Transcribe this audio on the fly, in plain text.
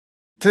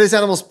Today's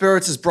Animal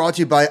Spirits is brought to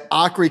you by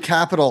Akri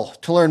Capital.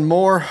 To learn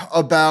more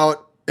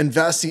about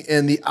investing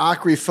in the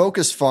Akri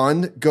Focus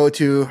Fund, go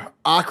to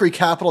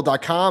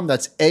akricapital.com.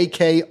 That's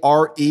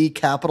A-K-R-E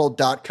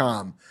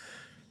capital.com.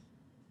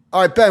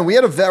 All right, Ben, we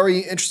had a very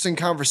interesting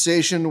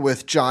conversation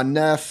with John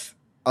Neff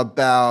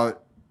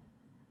about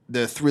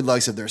the three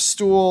legs of their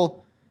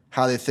stool,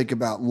 how they think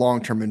about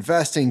long-term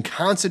investing,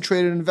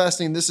 concentrated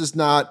investing. This is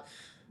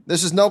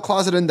no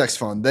closet index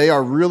fund. They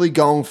are really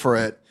going for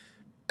it.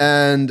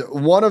 And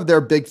one of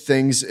their big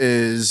things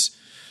is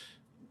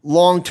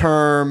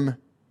long-term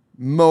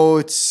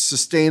moats,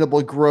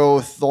 sustainable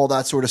growth, all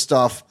that sort of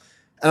stuff.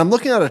 And I'm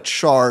looking at a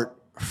chart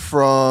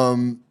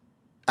from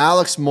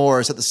Alex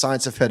Morris at the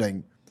Science of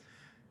Hitting.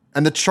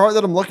 And the chart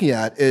that I'm looking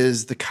at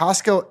is the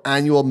Costco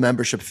annual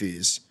membership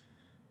fees,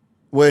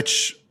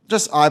 which,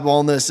 just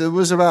eyeballing this, it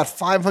was about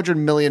 $500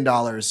 million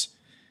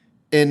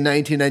in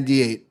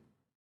 1998.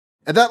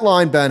 And that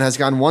line, Ben, has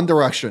gone one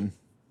direction,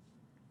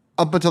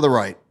 up and to the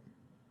right,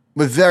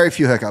 with very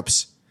few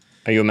hiccups.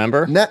 Are you a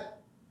member?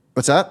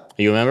 What's that?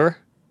 Are you a member?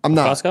 I'm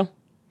not. Costco?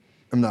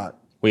 I'm not.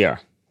 We are.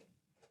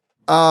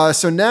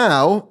 So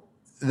now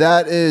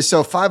that is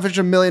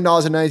 $500 million in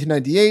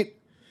 1998,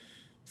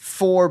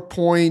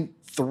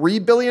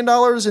 $4.3 billion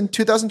in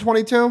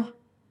 2022.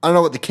 I don't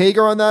know what the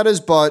CAGR on that is,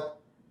 but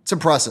it's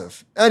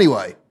impressive.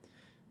 Anyway,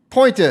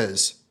 point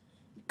is,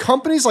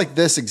 companies like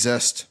this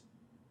exist.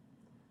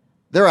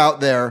 They're out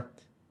there,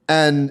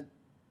 and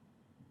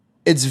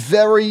it's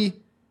very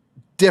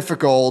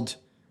difficult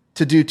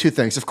to do two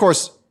things. Of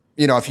course,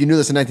 if you knew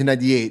this in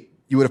 1998,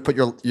 you would have put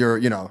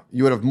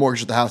you would have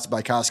mortgaged the house to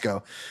buy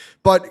Costco.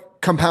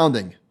 But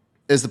compounding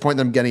is the point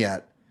that I'm getting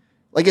at.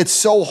 Like, it's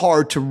so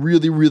hard to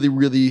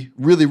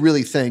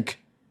really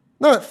think.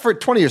 No, for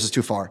 20 years is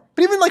too far.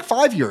 But even like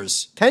 5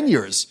 years, 10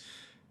 years,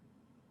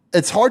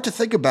 it's hard to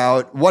think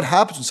about what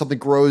happens when something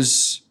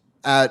grows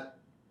at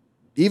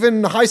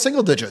even high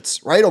single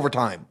digits, right, over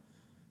time.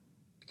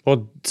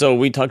 Well, so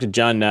we talked to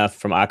John Neff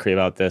from Akri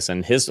about this,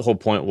 and his whole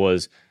point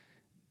was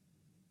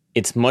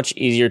it's much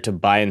easier to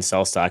buy and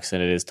sell stocks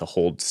than it is to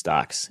hold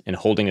stocks. And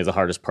holding is the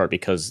hardest part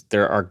because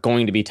there are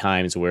going to be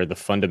times where the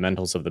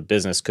fundamentals of the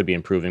business could be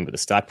improving, but the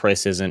stock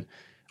price isn't,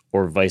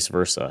 or vice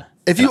versa.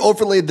 If you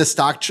overlaid the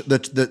stock,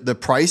 the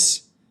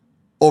price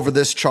over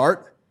this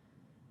chart,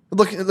 it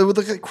would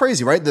look like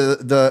crazy, right?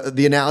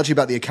 The analogy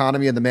about the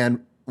economy and the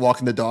man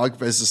walking the dog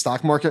versus the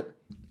stock market.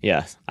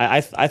 Yeah. I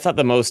thought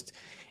the most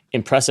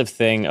impressive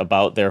thing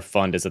about their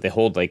fund is that they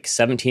hold like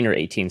 17 or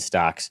 18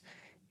 stocks,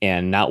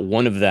 and not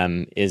one of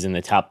them is in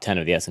the top 10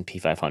 of the S&P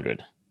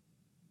 500,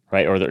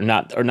 right? Or they're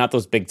not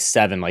those big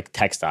seven like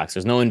tech stocks.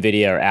 There's no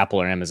Nvidia or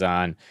Apple or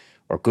Amazon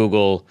or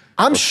Google.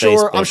 I'm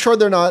sure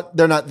they're not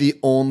the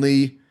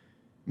only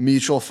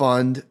mutual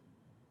fund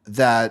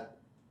that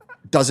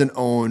doesn't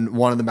own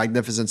one of the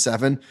Magnificent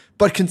Seven.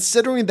 But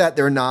considering that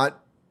they're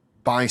not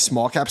buying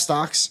small cap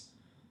stocks,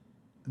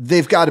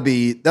 that's got to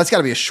be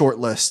a short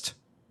list.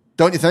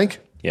 Don't you think?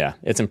 Yeah,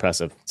 it's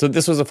impressive. So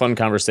this was a fun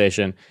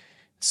conversation.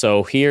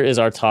 So here is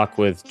our talk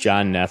with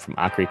John Neff from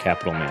Akri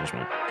Capital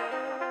Management.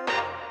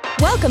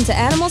 Welcome to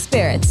Animal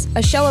Spirits,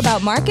 a show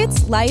about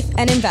markets, life,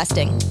 and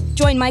investing.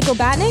 Join Michael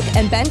Batnick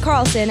and Ben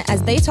Carlson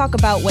as they talk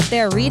about what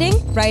they're reading,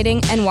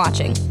 writing, and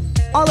watching.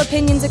 All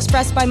opinions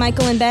expressed by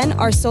Michael and Ben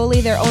are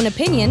solely their own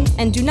opinion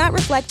and do not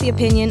reflect the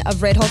opinion of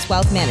Ritholtz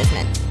Wealth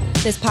Management.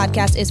 This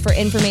podcast is for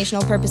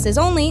informational purposes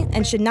only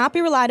and should not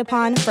be relied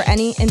upon for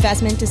any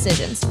investment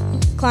decisions.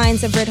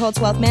 Clients of Ritholtz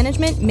Wealth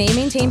Management may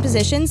maintain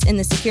positions in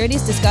the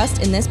securities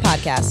discussed in this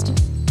podcast.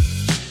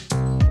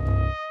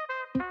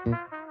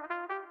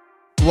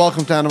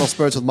 Welcome to Animal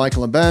Spirits with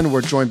Michael and Ben.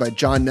 We're joined by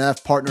John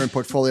Neff, partner and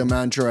portfolio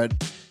manager at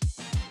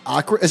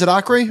Akri. Is it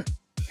Akri?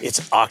 It's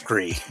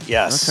Akri,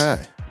 yes.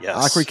 Okay. Yes.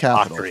 Akri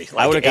Capital. Akri,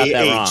 I would have got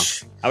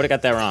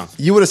that wrong.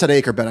 I You would have said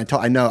Acre, Ben.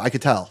 I know. I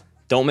could tell.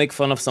 Don't make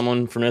fun of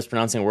someone for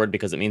mispronouncing a word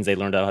because it means they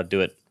learned how to do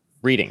it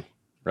reading,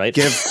 right?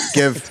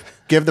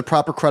 Give the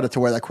proper credit to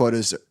where that quote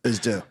is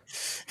due.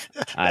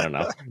 I don't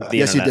know.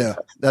 Yes, you do.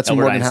 That's from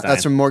Morgan.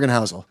 That's from Morgan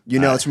Housel.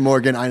 It's from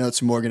Morgan. I know it's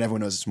from Morgan.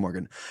 Everyone knows it's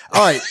Morgan.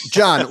 All right,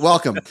 John,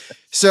 welcome.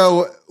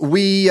 So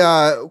we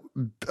on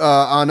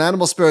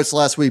Animal Spirits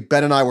last week,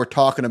 Ben and I were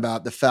talking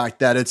about the fact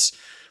that it's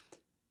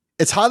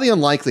highly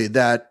unlikely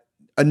that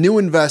a new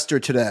investor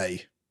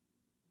today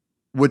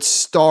would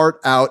start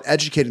out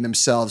educating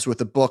themselves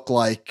with a book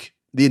like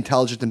The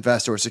Intelligent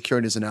Investor or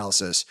Securities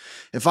Analysis.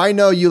 If I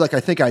know you like I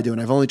think I do, and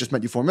I've only just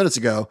met you 4 minutes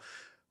ago,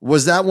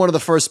 was that one of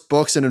the first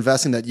books in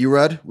investing that you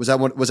read? Was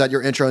that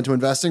your intro into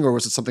investing, or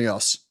was it something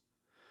else?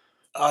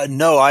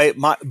 No,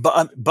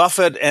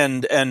 Buffett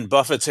and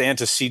Buffett's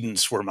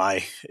antecedents were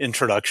my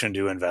introduction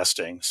to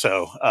investing.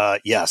 So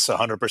yes,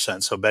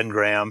 100%. So Ben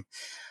Graham,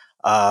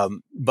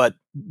 but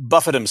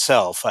Buffett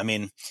himself. I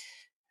mean,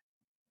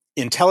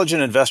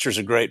 Intelligent Investor is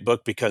a great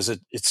book because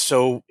it's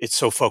so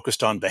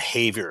focused on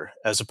behavior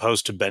as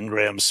opposed to Ben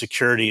Graham's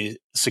security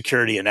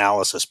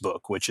analysis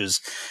book, which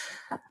is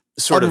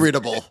sort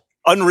unreadable. of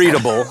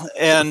unreadable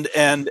and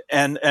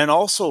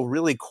also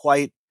really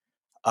quite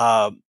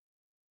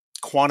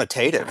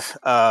quantitative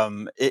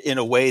in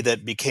a way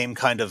that became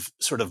kind of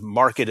sort of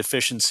market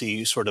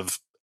efficiency,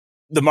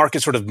 the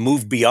market sort of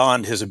moved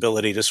beyond his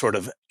ability to sort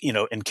of,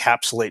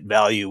 encapsulate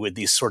value with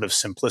these sort of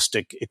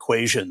simplistic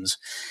equations.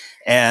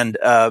 And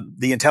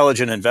the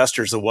intelligent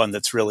investor is the one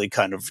that's really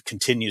kind of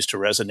continues to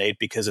resonate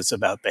because it's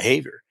about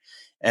behavior.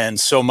 And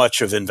so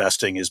much of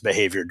investing is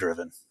behavior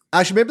driven.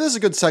 Actually, maybe this is a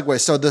good segue.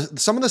 So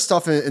some of the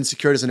stuff in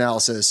securities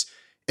analysis,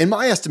 in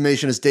my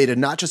estimation, is dated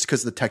not just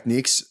because the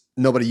techniques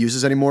nobody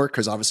uses anymore,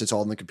 because obviously it's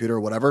all in the computer or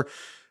whatever,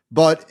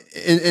 but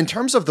in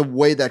terms of the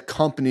way that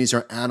companies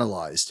are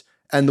analyzed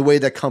and the way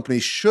that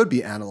companies should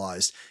be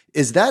analyzed,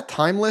 is that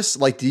timeless?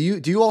 Like, do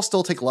you all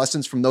still take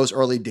lessons from those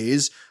early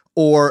days,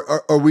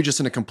 or are we just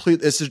in a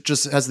complete? This is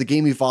just, has the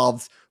game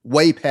evolved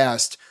way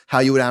past how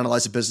you would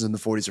analyze a business in the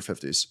 40s or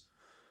 50s?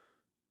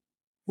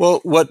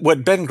 Well,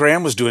 what Ben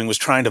Graham was doing was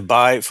trying to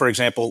buy, for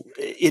example,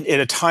 in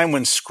a time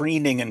when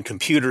screening and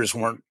computers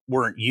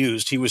weren't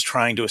used, he was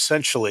trying to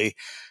essentially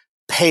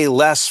pay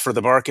less for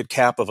the market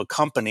cap of a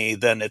company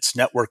than its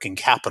net working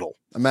capital.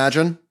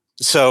 Imagine.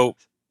 So,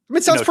 I mean,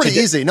 it sounds pretty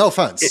easy. No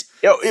offense.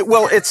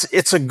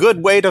 It's a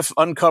good way to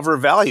uncover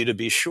value, to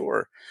be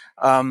sure.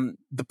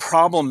 The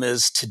problem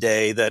is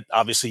today that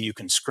obviously you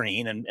can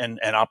screen, and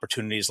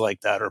opportunities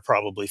like that are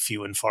probably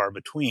few and far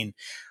between.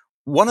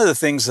 One of the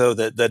things, though,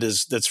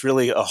 that's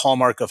really a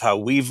hallmark of how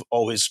we've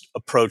always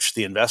approached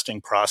the investing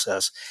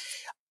process,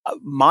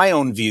 my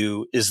own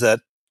view is that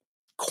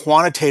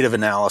quantitative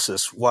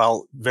analysis,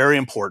 while very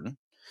important,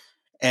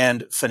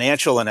 and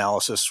financial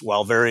analysis,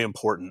 while very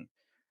important,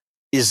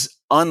 is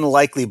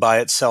unlikely by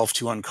itself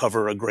to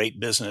uncover a great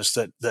business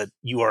that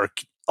you are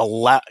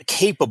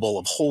capable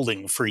of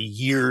holding for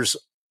years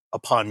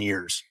upon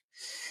years.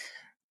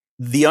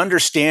 The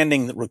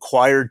understanding that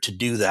required to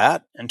do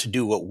that and to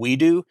do what we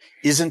do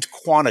isn't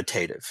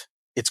quantitative,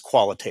 it's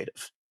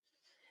qualitative.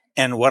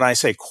 And when I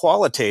say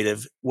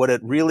qualitative, what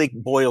it really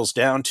boils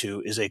down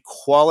to is a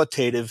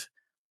qualitative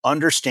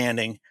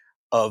understanding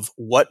of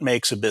what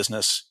makes a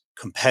business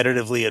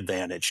competitively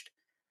advantaged.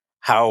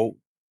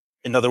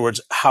 In other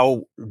words,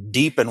 how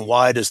deep and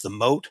wide is the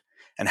moat,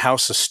 and how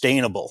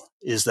sustainable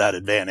is that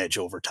advantage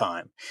over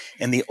time?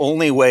 And the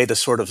only way to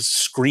sort of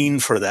screen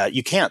for that,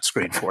 you can't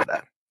screen for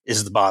that,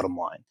 is the bottom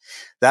line.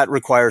 That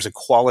requires a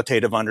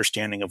qualitative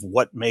understanding of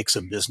what makes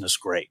a business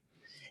great.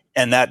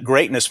 And that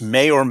greatness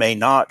may or may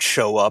not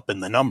show up in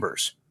the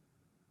numbers.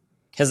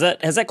 Has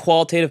that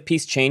qualitative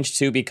piece changed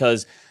too?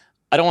 Because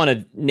I don't want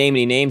to name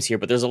any names here,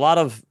 but there's a lot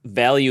of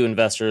value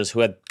investors who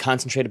had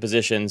concentrated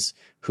positions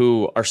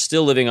who are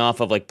still living off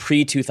of like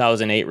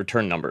pre-2008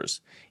 return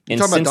numbers. You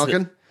talking about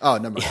Duncan? Oh,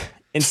 never mind.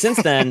 And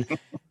since then,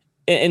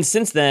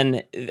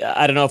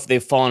 I don't know if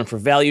they've fallen for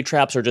value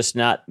traps or just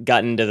not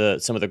gotten into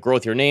some of the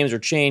growthier names or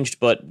changed,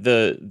 but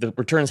the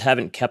returns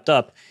haven't kept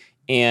up.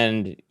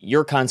 And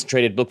your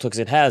concentrated book looks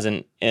it has.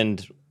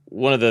 And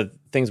one of the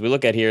things we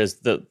look at here is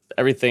one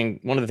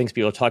of the things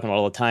people are talking about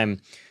all the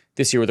time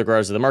this year with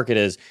regards to the market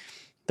is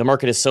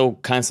so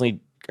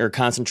constantly or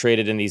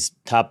concentrated in these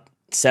top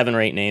 7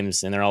 or 8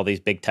 names, and they're all these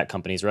big tech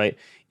companies, right?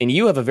 And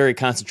you have a very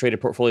concentrated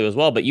portfolio as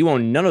well, but you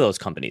own none of those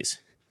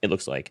companies, it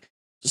looks like.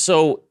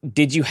 So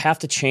did you have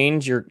to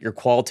change your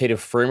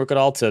qualitative framework at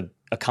all to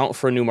account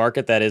for a new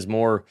market that is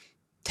more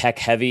tech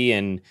heavy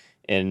and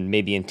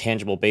maybe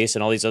intangible based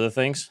and all these other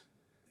things?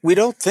 We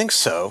don't think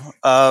so.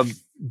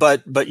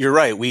 But you're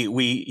right.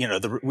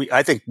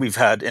 I think we've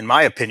had, in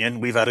my opinion,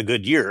 we've had a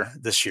good year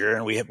this year,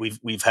 and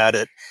we've had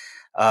it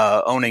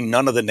owning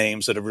none of the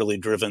names that have really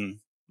driven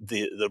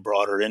the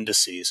broader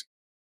indices.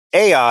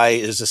 AI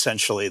is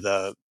essentially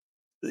the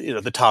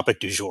topic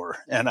du jour.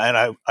 And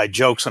I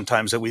joke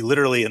sometimes that we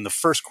literally, in the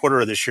first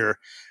quarter of this year,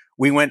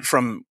 we went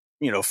from,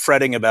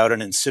 fretting about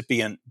an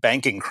incipient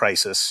banking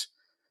crisis.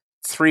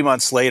 3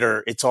 months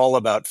later, it's all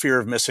about fear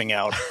of missing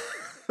out.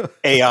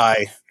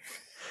 AI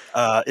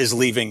is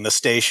leaving the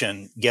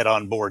station. Get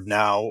on board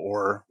now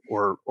or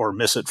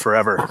miss it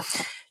forever.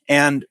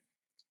 And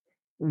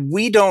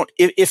we don't,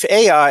 if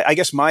AI, I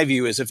guess my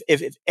view is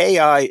if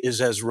AI is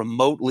as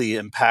remotely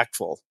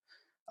impactful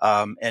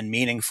and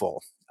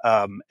meaningful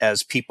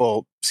as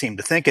people seem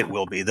to think it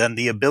will be, then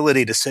the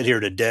ability to sit here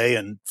today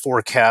and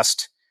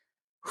forecast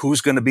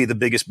who's going to be the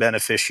biggest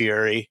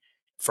beneficiary,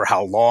 for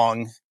how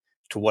long,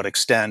 to what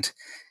extent,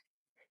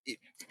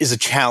 is a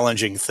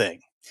challenging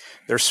thing.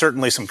 There's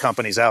certainly some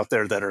companies out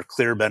there that are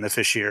clear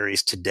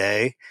beneficiaries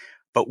today,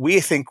 but we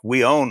think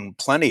we own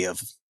plenty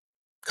of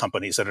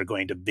companies that are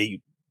going to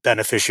be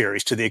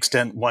beneficiaries to the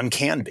extent one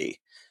can be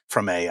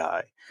from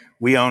AI.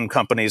 We own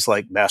companies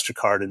like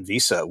MasterCard and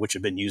Visa, which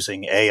have been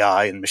using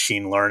AI and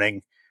machine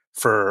learning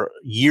for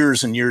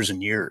years and years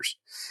and years.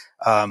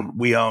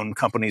 We own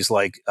companies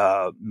like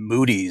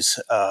Moody's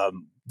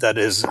that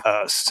has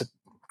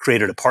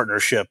created a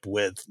partnership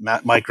with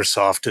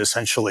Microsoft to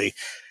essentially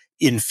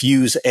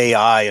infuse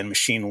AI and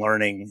machine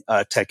learning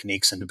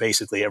techniques into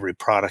basically every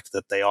product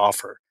that they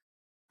offer.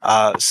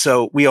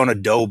 So we own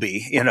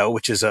Adobe,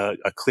 which is a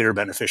clear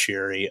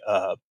beneficiary,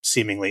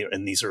 seemingly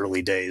in these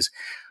early days.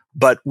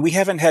 But we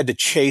haven't had to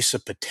chase a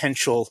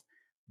potential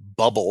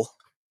bubble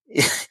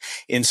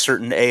in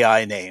certain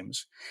AI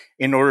names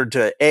in order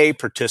to A,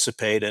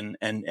 participate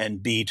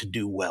and B, to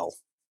do well.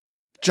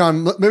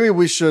 John, maybe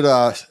we should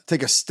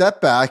take a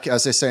step back,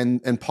 as they say in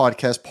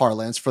podcast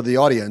parlance, for the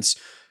audience,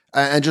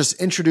 and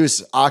just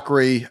introduce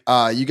Acri.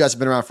 You guys have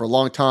been around for a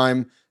long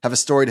time, have a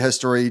storied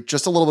history.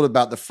 Just a little bit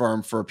about the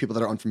firm for people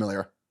that are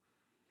unfamiliar.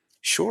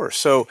 Sure.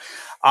 So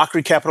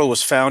Acri Capital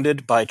was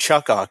founded by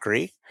Chuck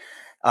Acri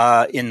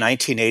in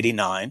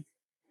 1989.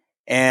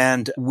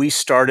 And we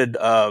started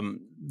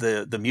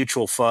the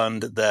mutual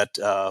fund that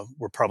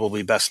we're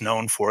probably best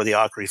known for, the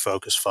Acri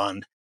Focus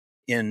Fund,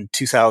 in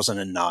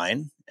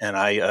 2009. And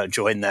I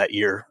joined that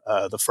year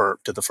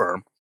the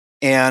firm.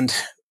 And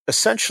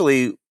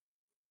essentially,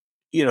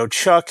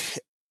 Chuck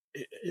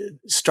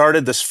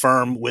started this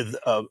firm with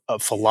a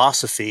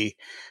philosophy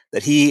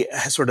that he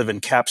has sort of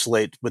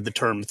encapsulated with the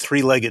term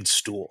three-legged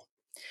stool.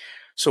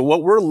 So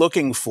what we're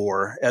looking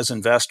for as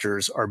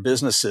investors are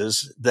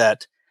businesses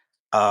that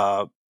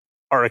are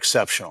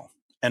exceptional.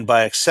 And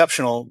by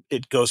exceptional,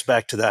 it goes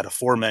back to that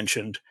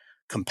aforementioned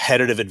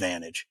competitive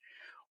advantage.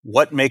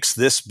 What makes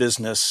this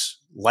business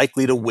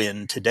likely to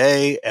win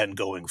today and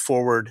going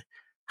forward?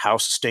 How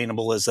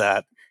sustainable is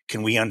that?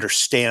 Can we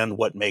understand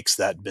what makes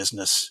that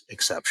business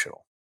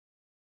exceptional?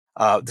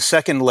 The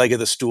second leg of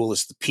the stool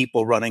is the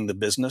people running the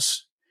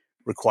business,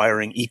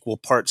 requiring equal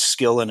parts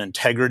skill and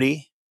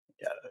integrity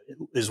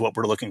is what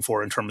we're looking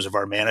for in terms of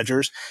our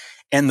managers.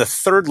 And the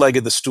third leg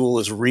of the stool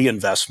is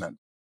reinvestment.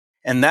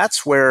 And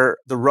that's where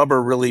the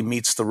rubber really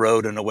meets the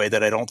road in a way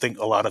that I don't think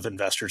a lot of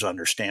investors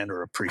understand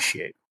or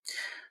appreciate.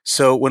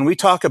 So when we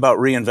talk about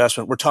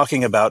reinvestment, we're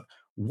talking about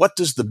what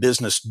does the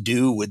business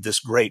do with this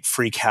great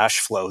free cash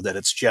flow that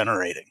it's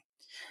generating?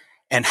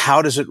 And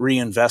how does it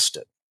reinvest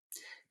it?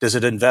 Does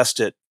it invest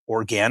it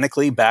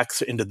organically back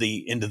into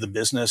the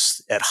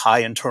business at high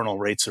internal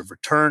rates of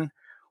return?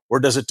 Or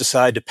does it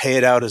decide to pay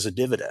it out as a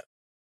dividend?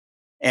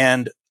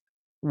 And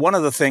one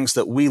of the things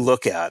that we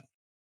look at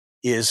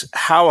is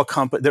how a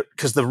company,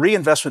 because the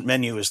reinvestment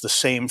menu is the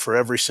same for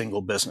every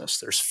single business.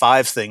 There's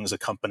 5 things a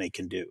company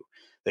can do.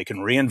 They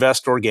can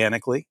reinvest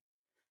organically.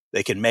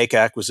 They can make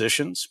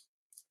acquisitions.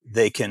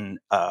 They can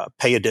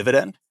pay a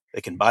dividend.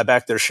 They can buy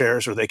back their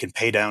shares, or they can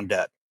pay down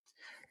debt.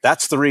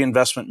 That's the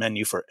reinvestment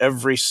menu for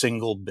every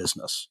single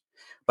business.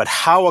 But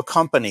how a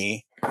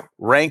company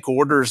rank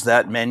orders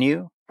that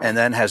menu and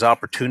then has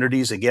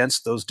opportunities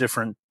against those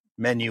different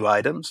menu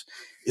items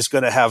is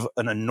going to have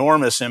an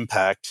enormous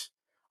impact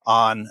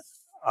on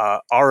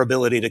our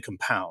ability to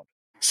compound.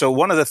 So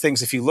one of the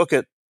things, if you look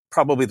at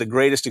probably the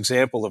greatest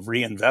example of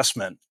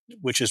reinvestment,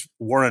 which is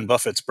Warren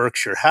Buffett's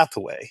Berkshire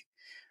Hathaway,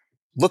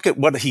 look at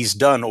what he's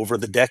done over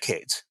the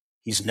decades.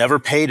 He's never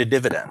paid a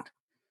dividend.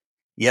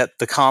 Yet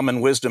the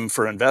common wisdom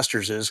for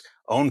investors is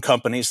own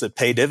companies that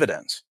pay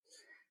dividends.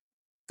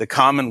 The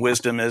common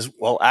wisdom is,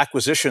 well,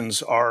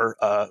 acquisitions are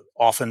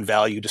often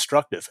value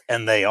destructive,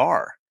 and they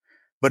are.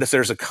 But if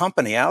there's a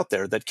company out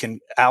there that can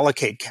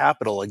allocate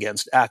capital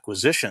against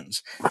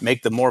acquisitions,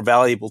 make them more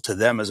valuable to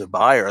them as a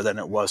buyer than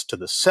it was to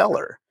the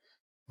seller,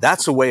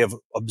 that's a way of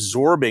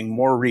absorbing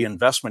more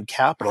reinvestment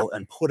capital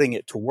and putting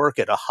it to work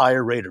at a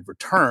higher rate of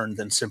return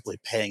than simply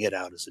paying it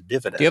out as a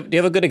dividend. Do you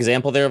have a good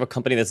example there of a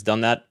company that's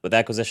done that with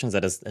acquisitions,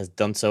 that has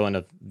done so in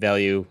a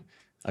value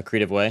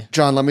accretive way?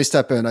 John, let me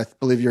step in. I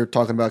believe you're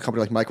talking about a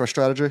company like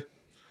MicroStrategy.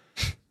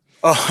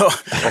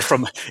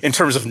 From in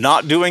terms of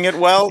not doing it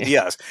well,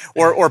 yes,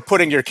 or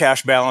putting your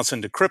cash balance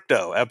into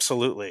crypto,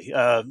 absolutely.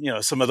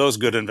 Some of those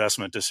good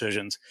investment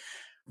decisions.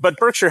 But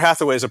Berkshire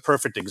Hathaway is a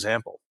perfect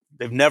example.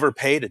 They've never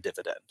paid a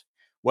dividend.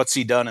 What's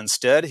he done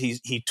instead?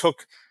 He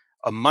took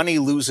a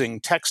money-losing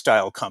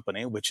textile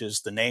company, which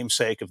is the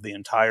namesake of the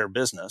entire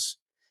business,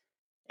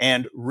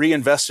 and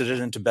reinvested it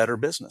into better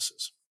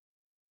businesses.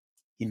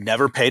 He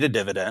never paid a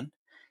dividend.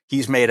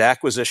 He's made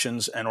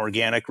acquisitions and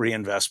organic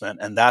reinvestment,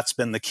 and that's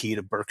been the key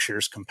to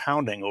Berkshire's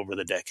compounding over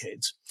the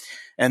decades.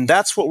 And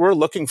that's what we're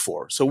looking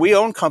for. So we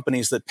own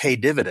companies that pay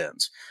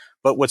dividends.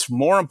 But what's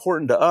more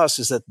important to us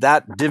is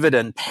that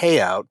dividend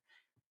payout,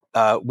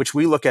 which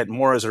we look at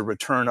more as a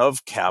return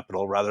of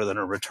capital rather than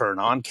a return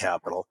on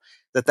capital,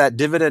 that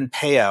dividend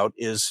payout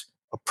is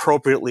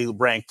appropriately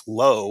ranked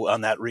low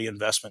on that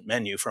reinvestment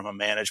menu from a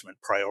management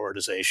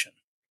prioritization.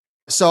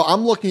 So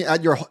I'm looking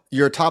at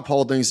your top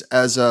holdings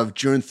as of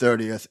June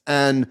 30th,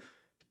 and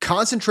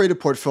concentrated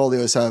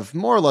portfolios have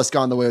more or less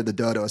gone the way of the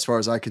dodo as far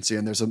as I can see.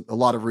 And there's a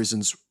lot of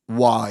reasons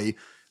why.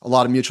 A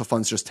lot of mutual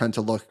funds just tend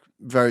to look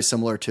very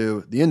similar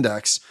to the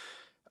index.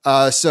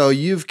 So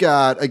you've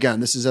got, again,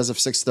 this is as of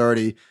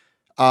 6:30,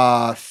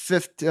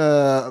 50,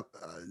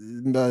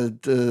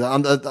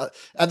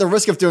 at the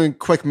risk of doing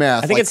quick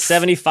math. I think it's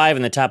 75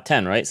 in the top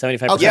 10, right?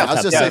 75%. Okay, I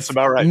was just saying, that's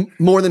about right.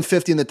 More than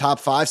 50 in the top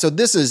 5. So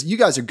you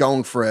guys are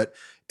going for it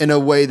in a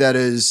way that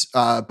is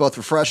both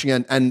refreshing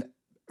and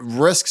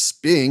risks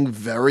being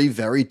very,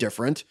 very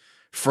different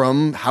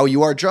from how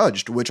you are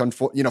judged, which,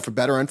 for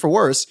better and for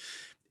worse,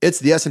 it's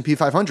the S&P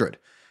 500.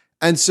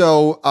 And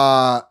so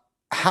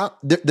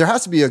there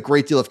has to be a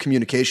great deal of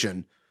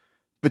communication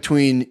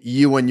between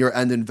you and your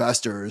end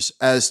investors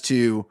as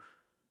to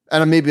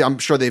and maybe I'm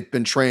sure they've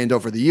been trained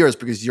over the years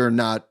because you're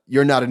not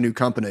a new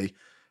company.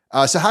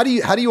 So how do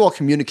you all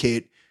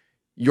communicate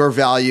your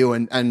value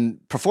and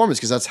performance?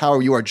 Because that's how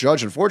you are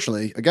judged.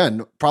 Unfortunately,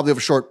 again, probably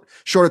over shorter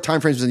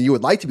timeframes than you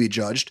would like to be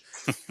judged.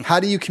 How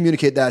do you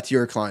communicate that to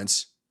your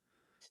clients?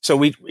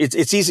 So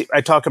it's easy.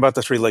 I talk about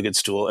the three-legged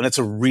stool, and it's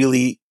a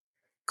really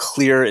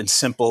clear and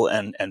simple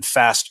and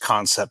fast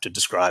concept to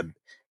describe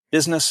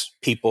business,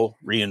 people,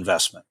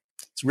 reinvestment.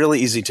 It's really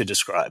easy to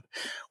describe.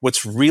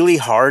 What's really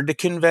hard to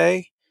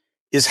convey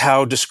is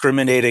how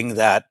discriminating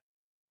that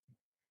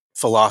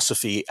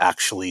philosophy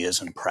actually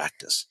is in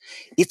practice.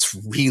 It's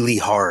really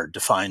hard to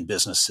find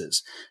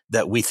businesses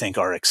that we think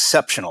are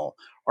exceptional,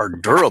 are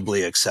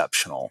durably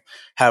exceptional,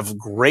 have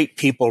great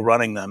people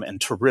running them, and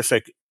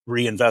terrific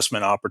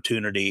reinvestment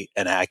opportunity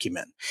and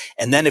acumen.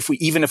 And then if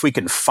we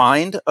can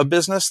find a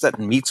business that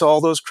meets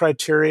all those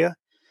criteria,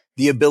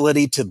 the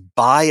ability to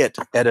buy it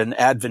at an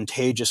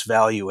advantageous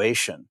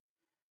valuation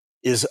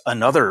is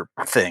another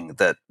thing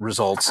that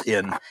results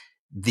in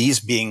these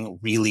being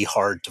really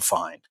hard to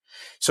find.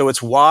 So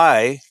it's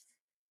why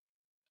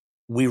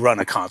we run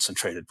a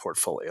concentrated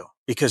portfolio,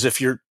 because if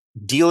you're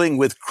dealing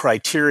with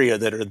criteria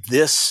that are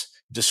this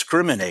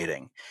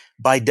discriminating,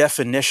 by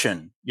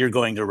definition, you're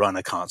going to run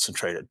a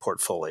concentrated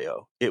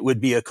portfolio. It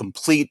would be a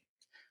complete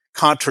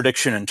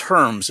contradiction in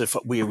terms if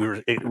we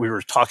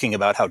were talking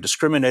about how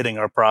discriminating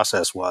our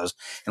process was,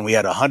 and we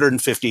had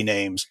 150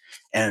 names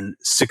and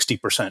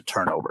 60%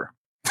 turnover.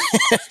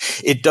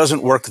 It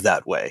doesn't work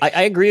that way.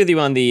 I agree with you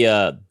on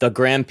the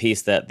Graham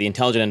piece that the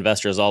intelligent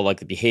investor is all like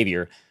the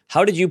behavior.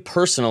 How did you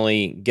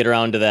personally get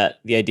around to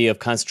the idea of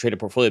concentrated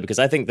portfolio? Because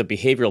I think the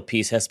behavioral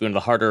piece has to be one of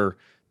the harder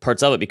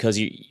parts of it, because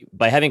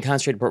by having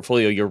concentrated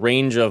portfolio, your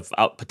range of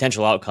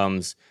potential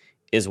outcomes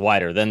is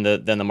wider than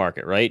the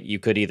market, right? You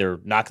could either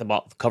knock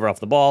the cover off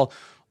the ball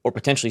or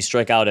potentially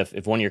strike out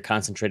if one of your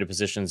concentrated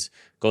positions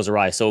goes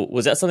awry. So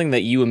was that something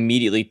that you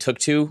immediately took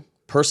to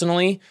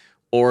personally,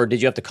 or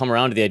did you have to come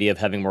around to the idea of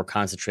having more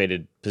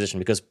concentrated position?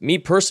 Because me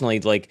personally,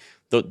 like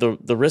the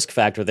risk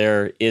factor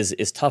there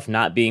is tough,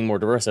 not being more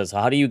diverse. So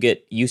how do you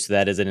get used to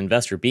that as an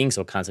investor, being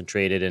so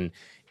concentrated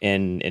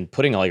and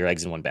putting all your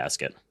eggs in one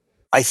basket?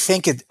 I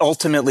think it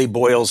ultimately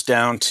boils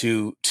down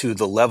to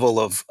the level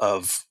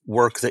of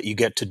work that you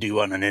get to do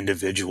on an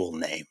individual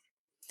name.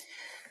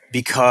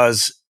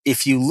 Because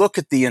if you look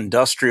at the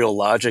industrial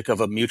logic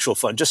of a mutual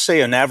fund,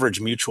 take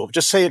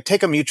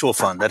a mutual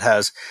fund that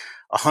has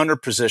 100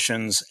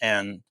 positions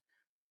and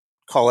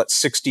call it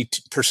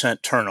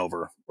 60%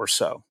 turnover or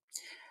so,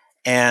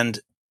 and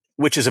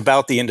which is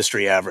about the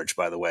industry average,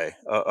 by the way,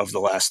 of the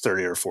last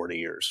 30 or 40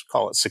 years,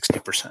 call it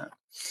 60%.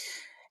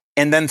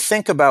 And then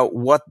think about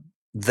what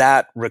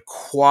that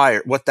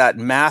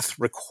math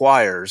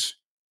requires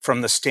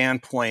from the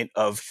standpoint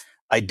of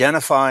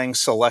identifying,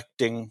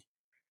 selecting,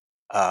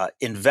 and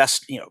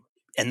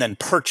then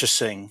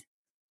purchasing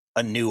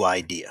a new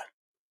idea.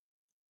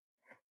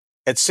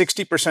 At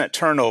 60%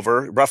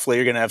 turnover, roughly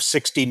you're going to have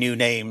 60 new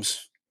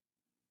names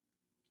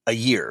a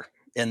year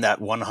in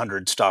that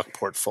 100 stock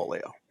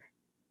portfolio.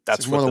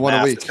 That's what the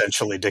math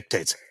essentially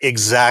dictates.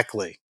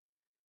 Exactly.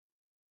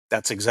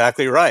 That's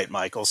exactly right,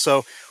 Michael.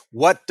 So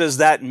what does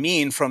that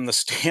mean from the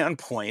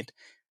standpoint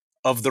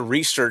of the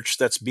research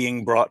that's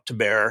being brought to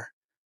bear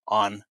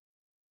on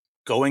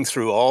going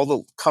through all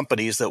the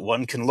companies that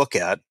one can look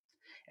at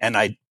and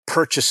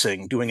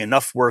doing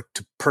enough work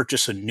to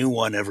purchase a new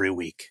one every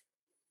week?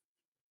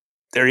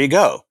 There you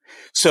go.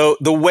 So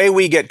the way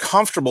we get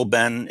comfortable,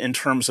 Ben, in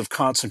terms of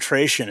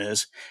concentration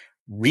is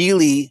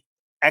really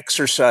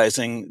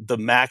exercising the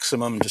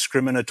maximum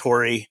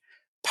discriminatory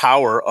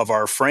power of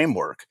our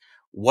framework.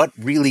 What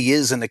really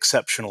is an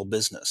exceptional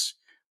business?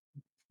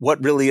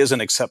 What really is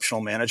an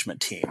exceptional management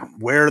team?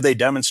 Where are they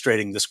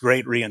demonstrating this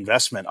great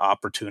reinvestment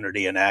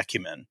opportunity and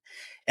acumen?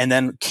 And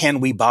then can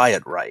we buy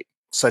it right,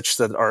 such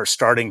that our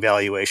starting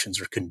valuations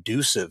are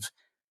conducive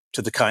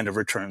to the kind of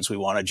returns we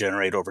want to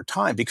generate over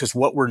time? Because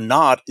what we're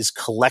not is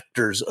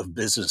collectors of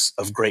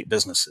great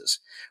businesses.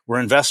 We're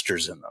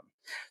investors in them.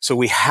 So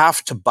we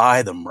have to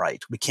buy them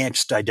right. We can't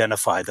just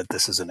identify that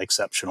this is an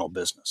exceptional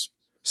business.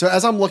 So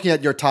as I'm looking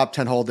at your top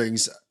 10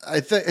 holdings,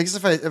 I guess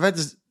if I had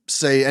to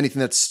say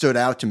anything that stood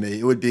out to me,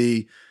 it would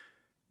be,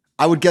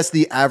 I would guess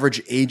the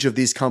average age of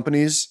these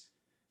companies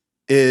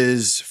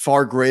is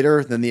far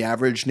greater than the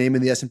average name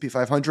in the S&P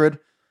 500.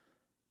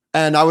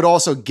 And I would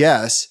also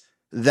guess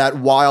that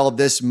while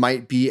this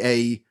might be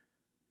a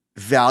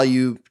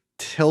value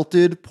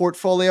tilted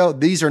portfolio,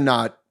 you're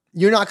not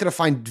going to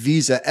find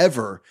Visa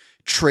ever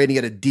trading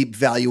at a deep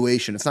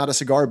valuation. It's not a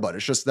cigar butt.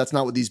 It's just, that's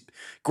not what these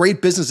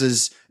great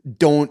businesses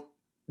don't.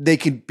 They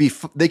could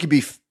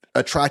be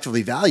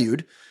attractively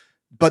valued,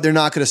 but they're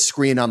not going to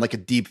screen on like a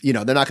deep, they're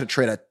not going to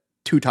trade at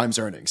 2 times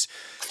earnings.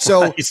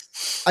 So right.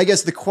 I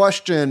guess the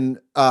question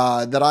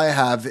that I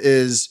have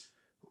is,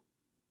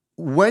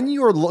 when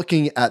you're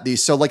looking at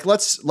these, so like,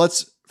 let's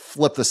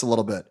flip this a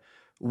little bit.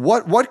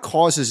 What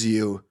causes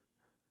you,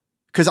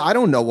 because I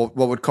don't know what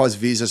would cause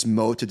Visa's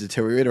moat to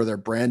deteriorate, or their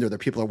brand or their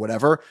people or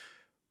whatever.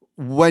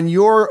 When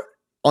you're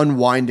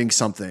unwinding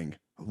something,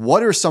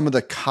 what are some of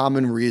the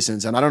common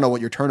reasons? And I don't know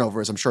what your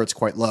turnover is. I'm sure it's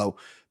quite low.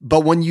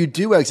 But when you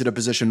do exit a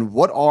position,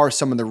 what are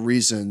some of the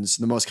reasons,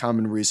 the most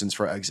common reasons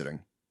for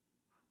exiting?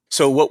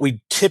 So what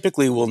we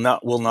typically will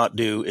not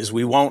do is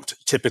we won't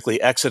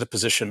typically exit a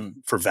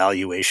position for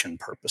valuation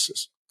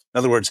purposes. In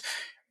other words,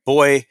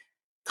 boy,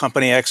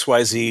 company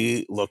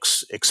XYZ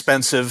looks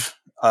expensive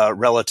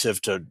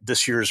relative to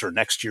this year's or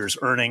next year's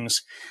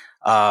earnings.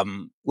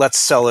 Let's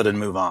sell it and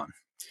move on.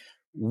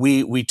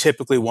 We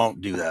typically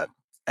won't do that.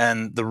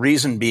 And the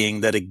reason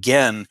being that,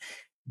 again,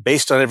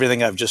 based on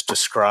everything I've just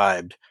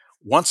described,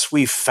 once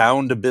we've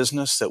found a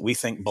business that we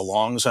think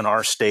belongs in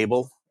our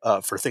stable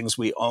for things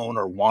we own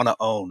or want to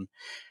own,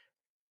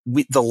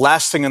 the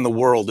last thing in the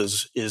world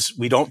is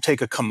we don't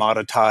take a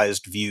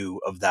commoditized view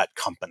of that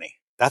company.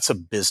 That's a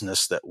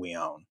business that we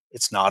own.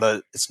 It's not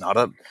a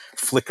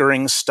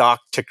flickering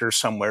stock ticker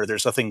somewhere.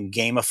 There's nothing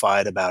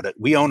gamified about it.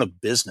 We own a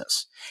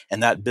business,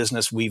 and that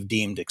business we've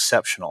deemed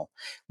exceptional.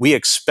 We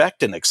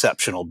expect an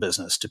exceptional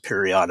business to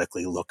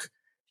periodically look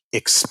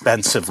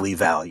expensively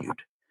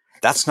valued.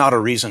 That's not a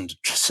reason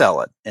to sell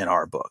it in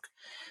our book.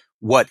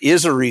 What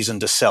is a reason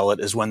to sell it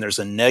is when there's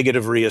a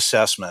negative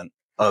reassessment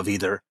of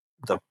either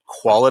the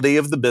quality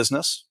of the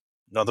business,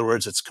 in other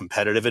words, its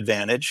competitive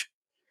advantage,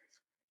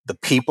 the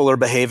people are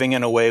behaving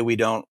in a way we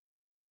don't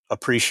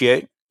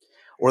appreciate,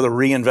 or the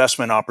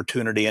reinvestment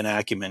opportunity and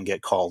acumen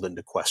get called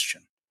into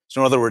question.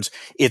 So in other words,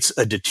 it's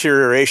a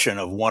deterioration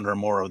of one or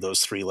more of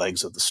those three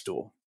legs of the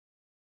stool.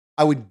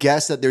 I would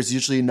guess that there's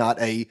usually not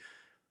a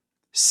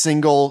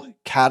single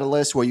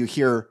catalyst where you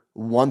hear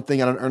one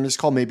thing on an earnings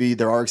call. Maybe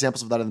there are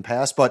examples of that in the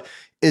past, but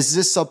is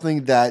this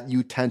something that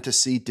you tend to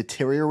see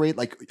deteriorate?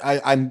 Like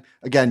I'm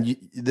again,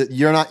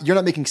 you're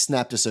not making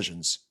snap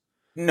decisions.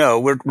 No,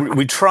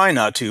 we try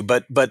not to,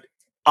 but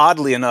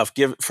oddly enough,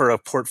 for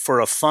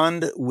a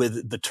fund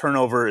with the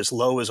turnover as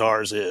low as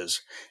ours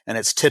is, and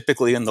it's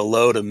typically in the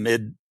low to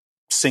mid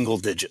single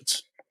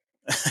digits.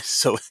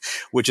 So,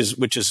 which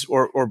is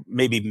or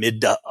maybe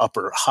mid to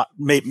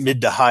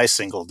high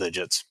single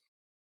digits.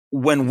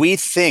 When we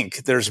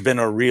think there's been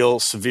a real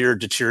severe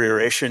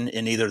deterioration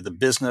in either the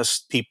business,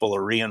 people,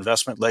 or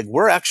reinvestment leg,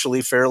 we're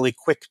actually fairly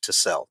quick to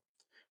sell,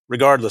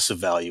 regardless of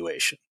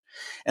valuation.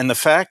 And the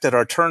fact that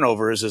our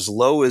turnover is as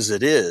low as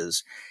it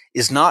is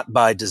not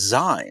by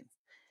design.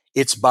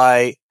 It's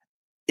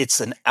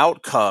an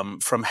outcome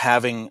from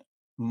having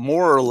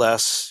more or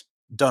less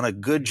done a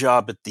good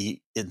job at the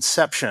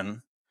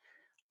inception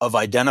of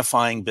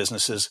identifying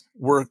businesses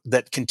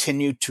that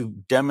continue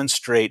to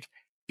demonstrate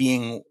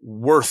being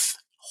worth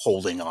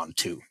holding on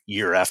to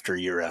year after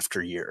year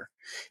after year.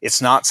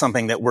 It's not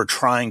something that we're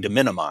trying to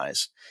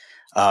minimize.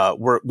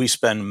 We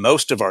spend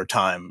most of our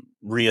time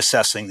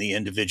reassessing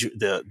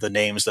the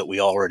names that we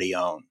already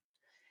own,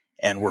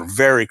 and we're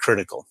very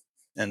critical.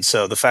 And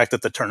so the fact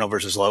that the turnover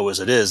is as low as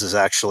it is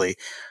actually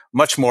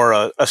much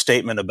more a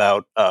statement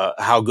about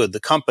how good the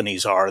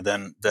companies are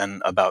than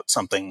about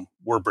something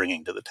we're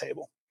bringing to the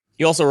table.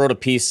 You also wrote a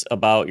piece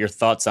about your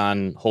thoughts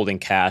on holding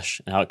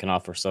cash and how it can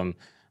offer some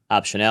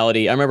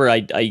optionality. I remember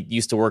I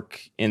used to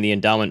work in the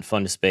endowment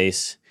fund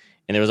space,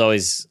 and there was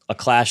always a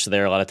clash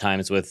there a lot of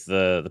times with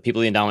the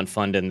people in the endowment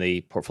fund and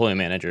the portfolio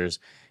managers.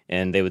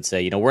 And they would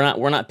say, we're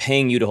not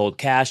paying you to hold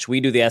cash. We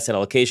do the asset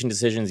allocation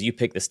decisions. You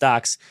pick the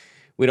stocks.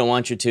 We don't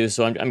want you to.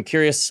 So I'm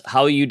curious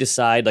how you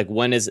decide, like,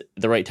 when is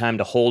the right time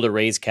to hold or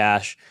raise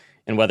cash,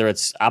 and whether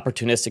it's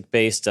opportunistic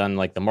based on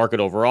like the market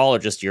overall or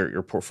just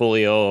your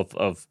portfolio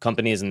of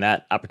companies in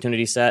that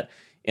opportunity set.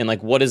 And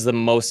like, what is the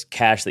most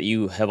cash that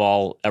you have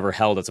all ever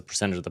held as a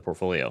percentage of the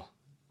portfolio?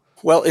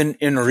 Well,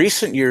 in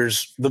recent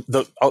years,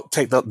 I'll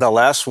take the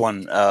last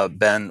one,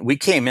 Ben. We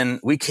came in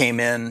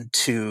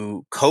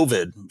to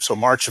COVID, so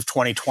March of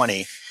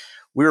 2020.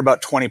 We were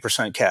about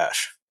 20%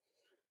 cash,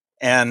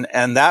 and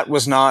that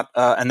was not,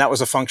 and that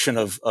was a function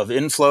of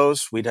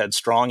inflows. We'd had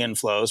strong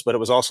inflows, but it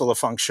was also a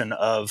function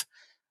of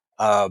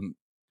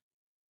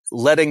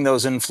letting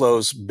those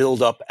inflows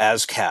build up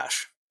as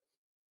cash.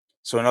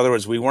 So, in other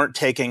words, we weren't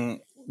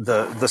taking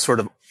the sort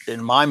of,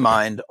 in my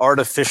mind,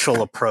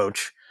 artificial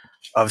approach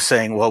of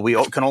saying, well, we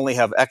can only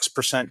have X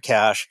percent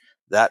cash.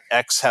 That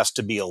X has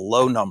to be a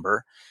low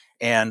number,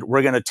 and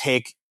we're going to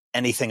take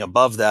anything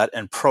above that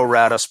and pro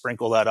rata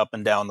sprinkle that up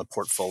and down the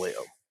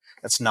portfolio.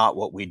 That's not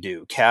what we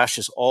do. Cash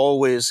is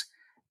always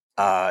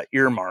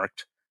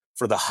earmarked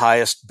for the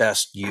highest,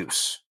 best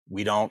use.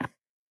 We don't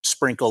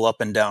sprinkle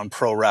up and down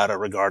pro rata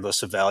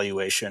regardless of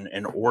valuation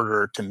in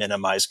order to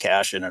minimize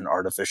cash in an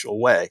artificial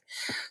way.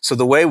 So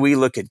the way we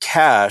look at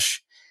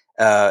cash,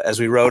 as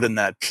we wrote in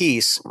that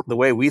piece, the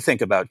way we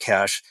think about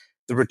cash,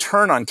 the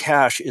return on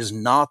cash is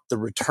not the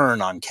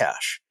return on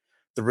cash.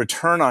 The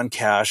return on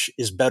cash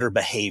is better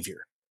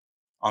behavior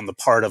on the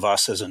part of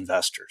us as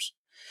investors.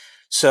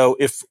 So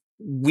if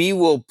we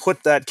will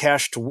put that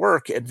cash to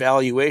work at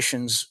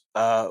valuations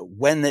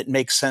when it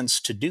makes sense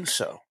to do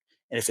so.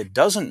 And if it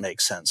doesn't make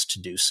sense to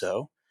do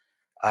so,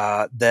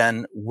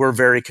 then we're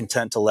very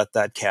content to let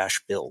that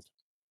cash build.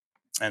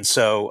 And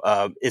so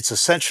it's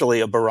essentially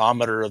a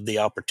barometer of the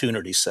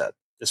opportunity set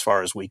as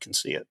far as we can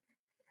see it.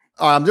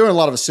 I'm doing a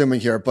lot of assuming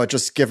here, but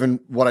just given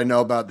what I know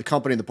about the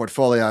company and the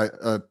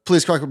portfolio,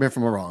 please correct me if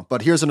I'm wrong.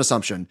 But here's an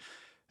assumption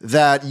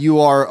that you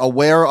are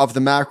aware of the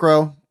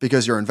macro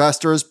because you're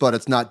investors, but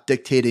it's not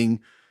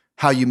dictating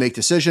how you make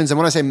decisions. And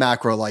when I say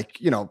macro,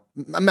 like, you're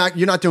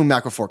not doing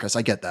macro forecasts.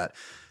 I get that.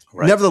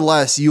 Right.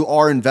 Nevertheless, you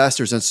are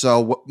investors. And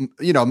so,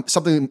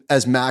 something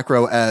as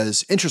macro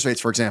as interest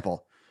rates, for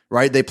example,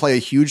 right? They play a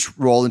huge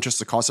role in just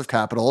the cost of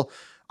capital.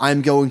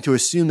 I'm going to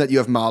assume that you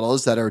have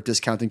models that are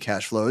discounting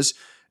cash flows.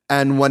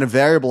 And when a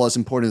variable as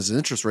important as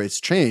interest rates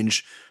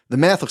change, the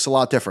math looks a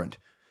lot different.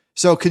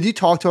 So could you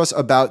talk to us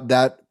about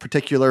that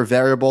particular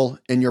variable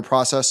in your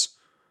process?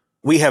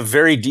 We have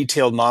very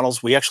detailed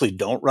models. We actually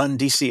don't run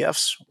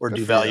DCFs or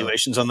do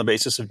valuations on the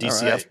basis of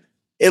DCF, right.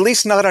 At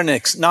least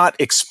not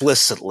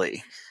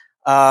explicitly.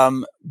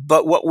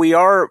 But what we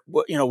are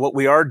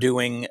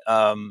doing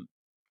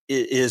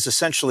is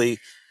essentially.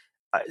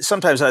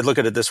 Sometimes I look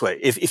at it this way: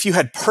 if you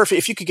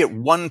could get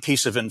one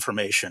piece of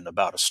information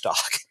about a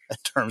stock in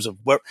terms of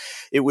what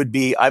it would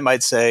be, I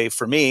might say,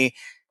 for me,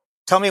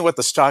 tell me what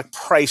the stock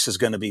price is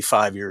going to be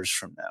 5 years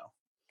from now.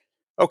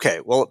 Okay,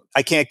 well,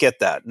 I can't get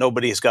that.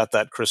 Nobody's got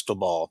that crystal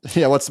ball.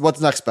 Yeah, what's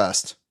next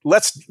best?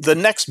 The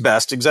next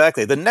best,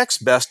 exactly. The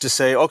next best to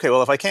say, okay,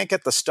 well, if I can't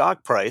get the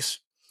stock price,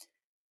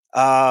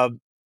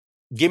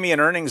 give me an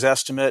earnings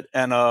estimate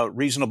and a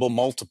reasonable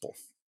multiple,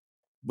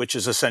 which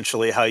is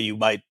essentially how you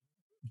might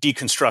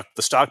deconstruct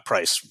the stock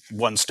price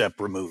one step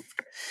removed.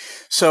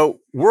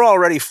 So we're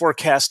already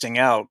forecasting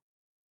out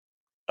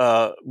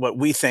what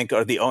we think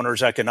are the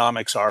owner's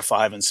economics are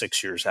 5 and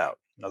 6 years out.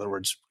 In other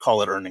words,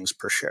 call it earnings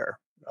per share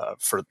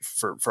for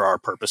our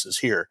purposes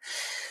here.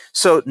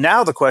 So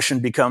now the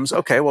question becomes,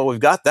 okay, well, we've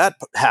got that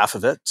half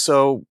of it.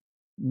 So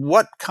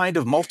what kind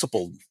of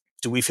multiple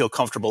do we feel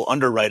comfortable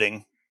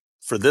underwriting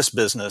for this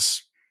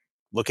business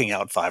looking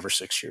out 5 or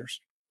 6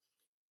 years?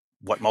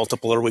 What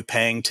multiple are we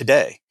paying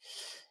today?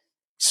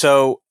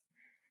 So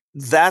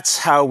that's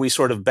how we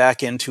sort of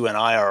back into an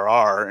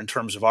IRR in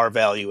terms of our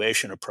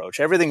valuation approach.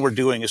 Everything we're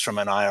doing is from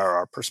an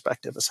IRR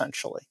perspective,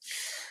 essentially.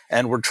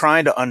 And we're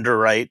trying to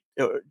underwrite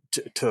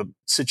to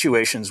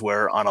situations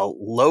where on a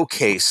low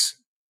case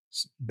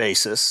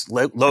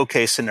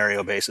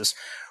scenario basis,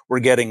 we're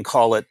getting,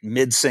 call it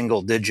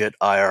mid-single digit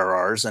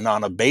IRRs. And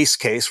on a base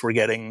case, we're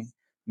getting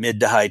mid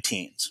to high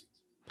teens.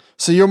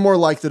 So you're more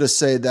likely to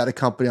say that a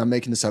company, I'm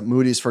making this up,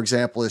 Moody's, for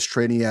example, is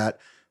trading at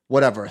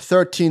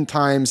 13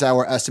 times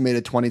our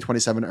estimated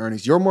 2027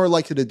 earnings. You're more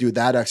likely to do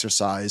that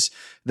exercise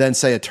than,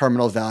 say, a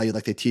terminal value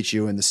like they teach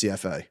you in the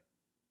CFA.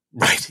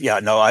 Right.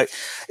 Yeah. No.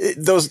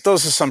 Those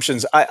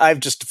assumptions. I've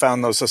just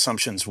found those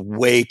assumptions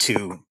way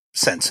too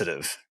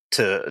sensitive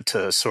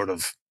to sort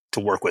of to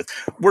work with.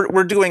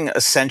 We're doing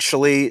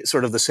essentially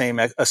sort of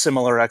a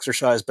similar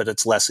exercise, but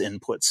it's less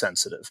input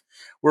sensitive.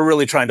 We're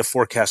really trying to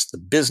forecast the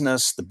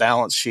business, the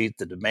balance sheet,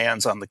 the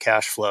demands on the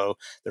cash flow,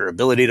 their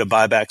ability to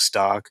buy back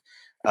stock,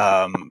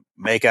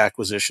 make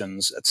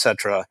acquisitions,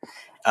 etc.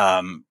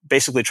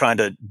 Basically trying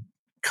to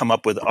come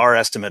up with our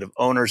estimate of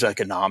owner's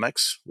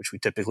economics, which we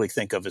typically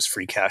think of as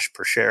free cash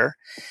per share,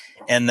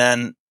 and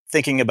then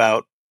thinking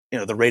about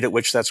the rate at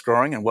which that's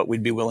growing and what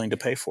we'd be willing to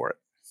pay for it.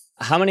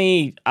 How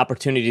many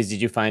opportunities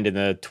did you find in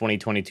the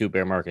 2022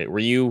 bear market? Were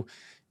you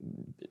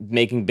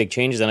making big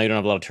changes? I know you don't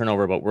have a lot of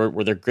turnover, but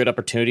were there good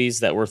opportunities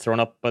that were thrown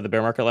up by the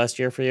bear market last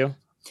year for you?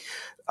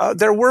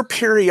 There were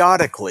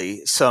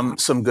periodically some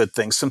good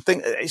things.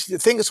 The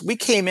thing is, we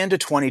came into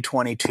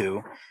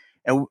 2022,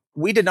 and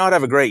we did not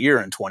have a great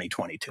year in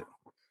 2022.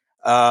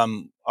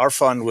 Our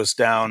fund was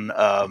down,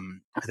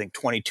 I think,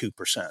 22%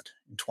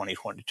 in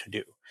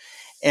 2022.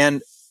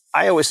 And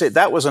I always say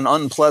that was an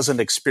unpleasant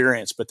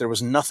experience, but there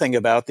was nothing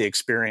about the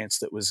experience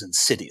that was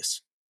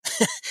insidious.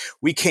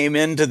 We came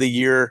into the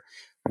year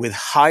with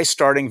high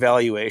starting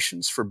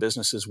valuations for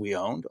businesses we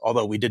owned,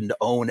 although we didn't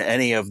own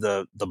any of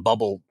the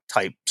bubble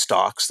type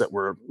stocks that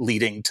were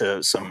leading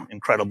to some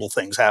incredible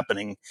things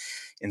happening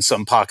in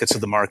some pockets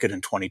of the market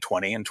in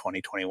 2020 and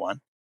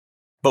 2021.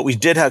 But we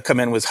did come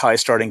in with high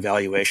starting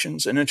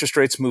valuations, and interest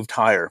rates moved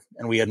higher,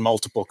 and we had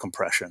multiple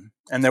compression.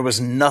 And there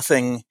was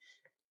nothing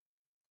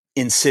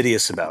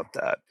insidious about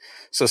that.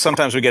 So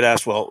sometimes we get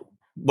asked, well,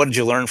 what did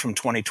you learn from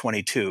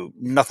 2022?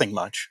 Nothing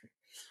much.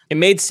 It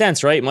made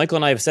sense, right? Michael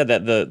and I have said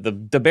that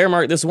the bear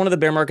market, this is one of the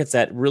bear markets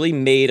that really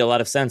made a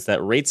lot of sense,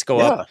 that rates go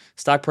up,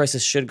 stock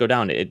prices should go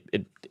down.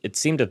 It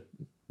seemed to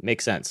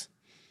make sense.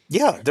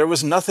 Yeah, there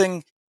was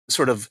nothing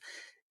sort of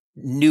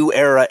new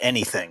era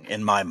anything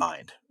in my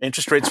mind.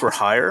 Interest rates were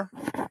higher.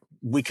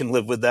 We can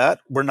live with that.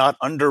 We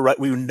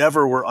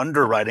never were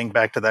underwriting,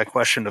 back to that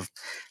question of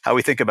how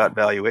we think about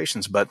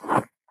valuations, but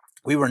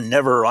we were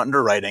never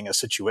underwriting a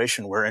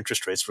situation where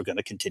interest rates were going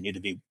to continue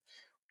to be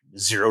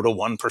 0 to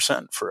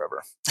 1%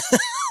 forever.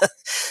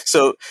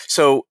 So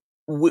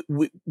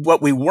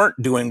what we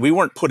weren't doing, we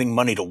weren't putting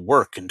money to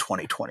work in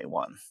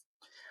 2021,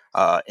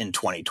 in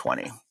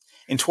 2020.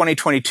 In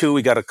 2022,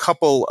 we got a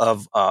couple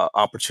of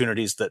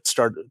opportunities that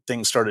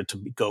things started to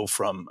go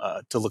from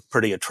to look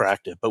pretty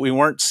attractive, but we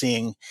weren't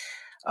seeing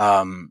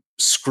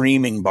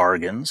screaming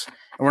bargains,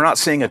 and we're not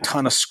seeing a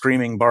ton of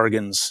screaming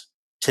bargains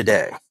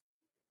today.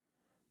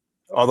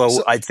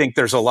 Although I think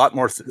there's a lot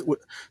more.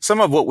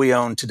 Some of what we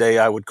own today,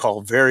 I would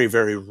call very,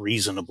 very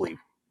reasonably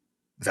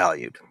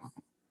valued.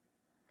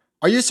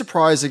 Are you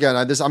surprised, again,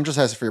 I'm just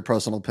asking for your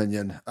personal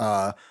opinion.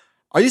 Are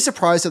you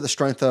surprised at the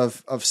strength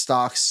of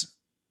stocks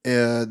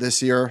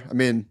this year? I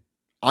mean,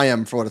 I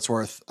am, for what it's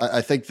worth.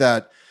 I think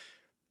that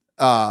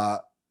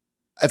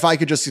if I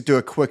could just do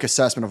a quick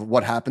assessment of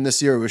what happened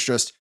this year, it was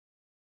just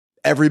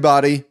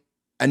everybody,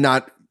 and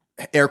not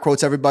air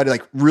quotes everybody,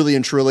 like really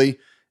and truly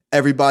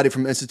everybody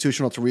from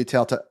institutional to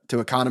retail to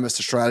economists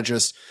to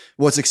strategists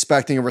was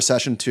expecting a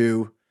recession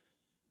to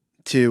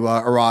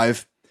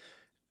arrive.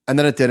 And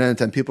then it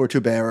didn't, and people were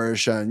too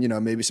bearish, and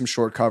maybe some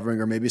short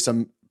covering or maybe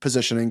some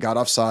positioning got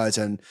off sides,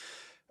 and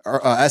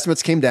our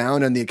estimates came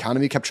down, and the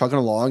economy kept chugging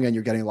along, and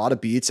you're getting a lot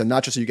of beats, and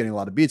not just are you getting a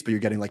lot of beats, but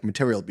you're getting like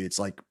material beats,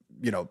 like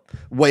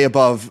way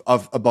above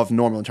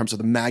normal in terms of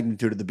the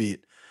magnitude of the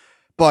beat.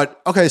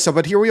 But okay,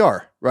 but here we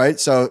are, right?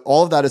 So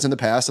all of that is in the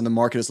past, and the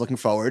market is looking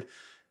forward.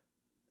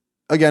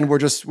 Again, we're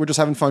just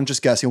having fun,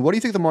 just guessing. What do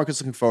you think the market's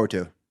looking forward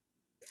to?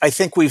 I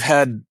think we've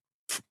had,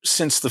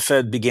 since the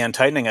Fed began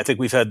tightening, I think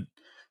we've had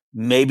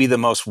maybe the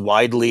most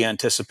widely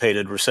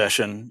anticipated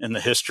recession in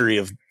the history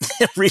of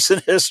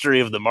recent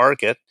history of the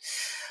market.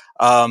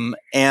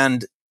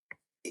 And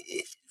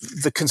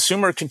the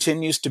consumer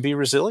continues to be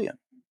resilient.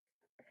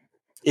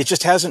 It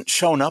just hasn't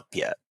shown up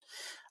yet.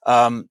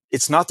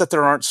 It's not that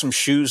there aren't some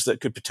shoes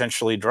that could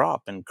potentially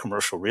drop in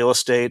commercial real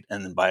estate,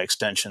 and then by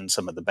extension,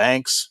 some of the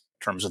banks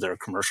in terms of their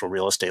commercial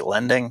real estate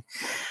lending.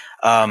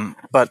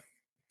 But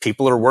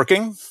people are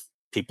working,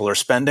 people are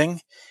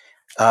spending.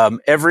 The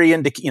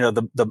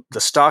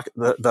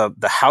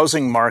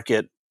housing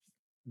market,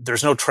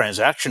 there's no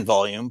transaction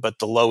volume, but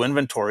the low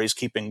inventory is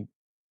keeping,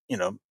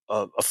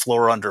 a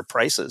floor under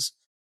prices.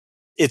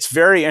 It's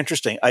very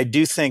interesting. I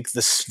do think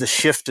the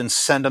shift in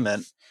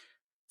sentiment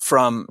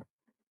from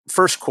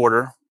first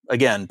quarter,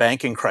 again,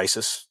 banking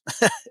crisis,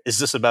 is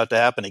this about to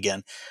happen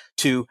again,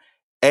 to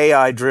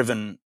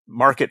AI-driven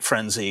market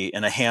frenzy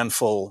in a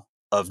handful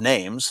of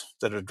names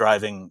that are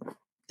driving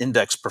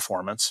index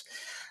performance,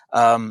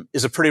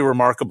 is a pretty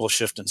remarkable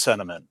shift in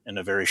sentiment in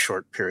a very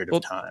short period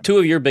of time. Two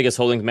of your biggest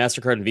holdings,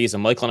 MasterCard and Visa,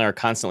 Michael and I are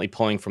constantly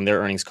pulling from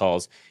their earnings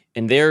calls,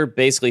 and they're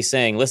basically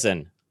saying,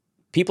 listen,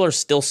 people are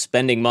still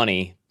spending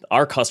money,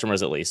 our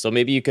customers at least. So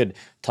maybe you could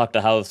talk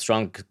to how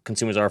strong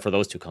consumers are for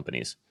those two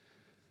companies.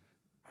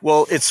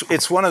 Well,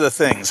 it's one of the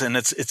things, and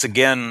it's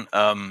again,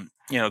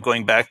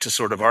 going back to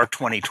sort of our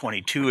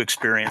 2022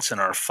 experience in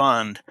our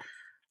fund.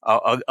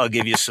 I'll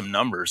give you some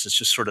numbers. It's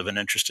just sort of an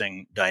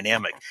interesting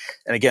dynamic.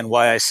 And again,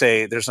 why I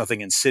say there's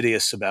nothing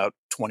insidious about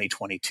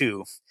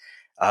 2022,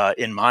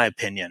 in my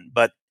opinion.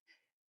 But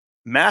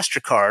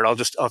MasterCard, I'll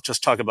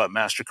just talk about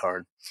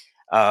MasterCard.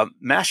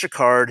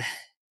 MasterCard,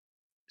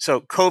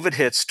 so COVID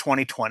hits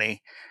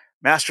 2020.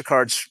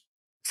 MasterCard's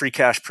free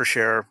cash per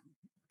share,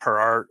 per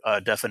our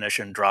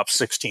definition, drops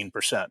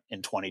 16%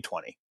 in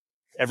 2020.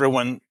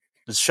 Everyone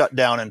is shut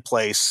down in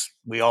place.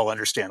 We all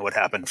understand what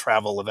happened.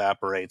 Travel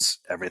evaporates,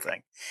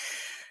 everything.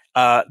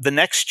 The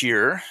next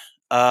year,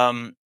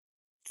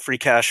 free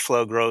cash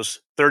flow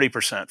grows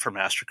 30% for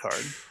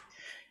MasterCard.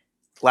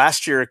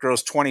 Last year, it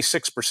grows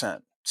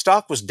 26%.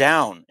 Stock was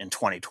down in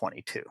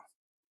 2022.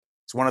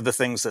 It's one of the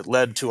things that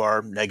led to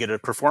our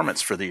negative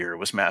performance for the year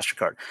was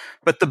MasterCard.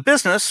 But the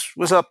business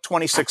was up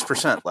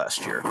 26%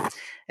 last year.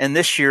 And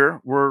this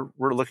year, we're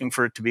looking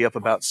for it to be up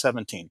about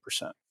 17%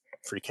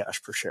 free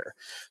cash per share.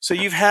 So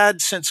you've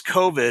had, since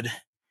COVID,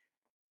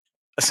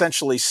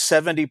 essentially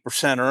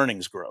 70%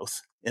 earnings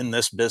growth in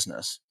this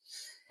business.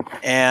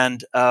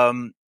 And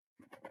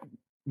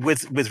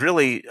with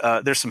really,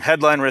 there's some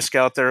headline risk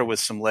out there with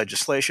some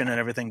legislation and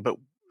everything. But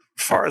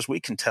as far as we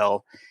can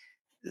tell,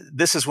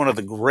 this is one of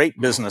the great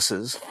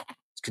businesses.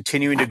 It's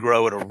continuing to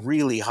grow at a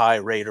really high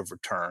rate of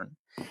return.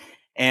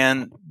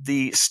 And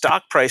the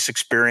stock price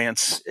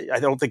experience, I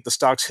don't think the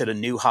stock's hit a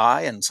new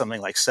high in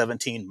something like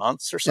 17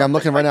 months or something. Yeah, I'm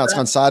looking right now. It's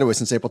gone sideways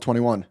since April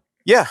 21.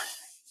 Yeah.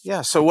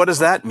 So what does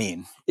that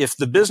mean? If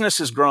the business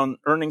has grown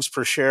earnings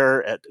per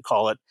share at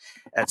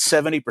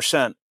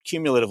 70%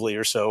 cumulatively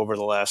or so over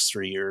the last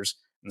 3 years,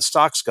 and the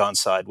stock's gone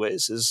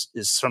sideways, is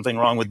something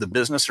wrong with the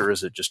business, or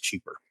is it just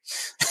cheaper?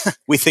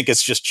 We think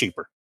it's just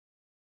cheaper.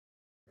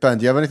 Ben,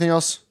 do you have anything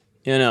else?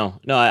 No.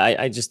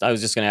 I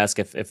was just going to ask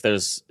if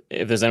there's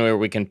anywhere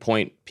we can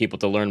point people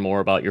to learn more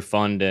about your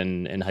fund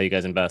and how you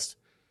guys invest.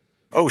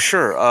 Oh,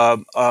 sure.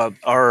 Our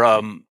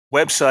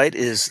website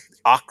is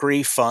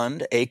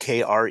ACREFund,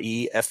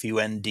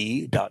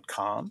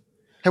 AKREFUND.com.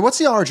 Hey, what's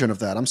the origin of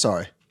that? I'm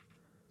sorry.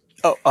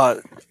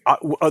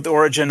 The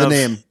origin the of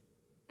name.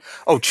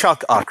 Oh,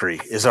 Chuck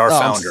Akre is our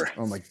founder.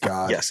 Oh my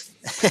God. Yes.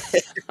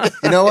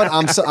 You know what?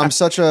 I'm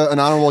such an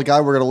honorable guy.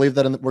 We're gonna leave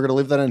that in. We're gonna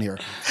leave that in here.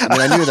 I mean,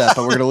 I knew that,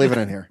 but we're gonna leave it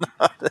in here.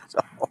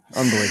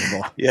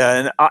 Unbelievable.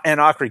 Yeah, and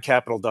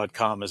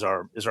ACRECapital.com is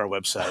our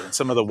website, and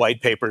some of the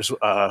white papers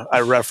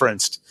I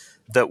referenced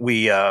that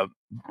we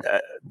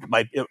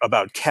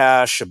about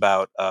cash,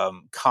 about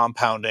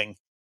compounding.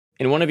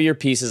 in one of your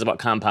pieces about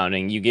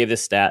compounding, you gave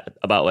this stat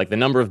about like the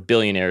number of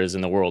billionaires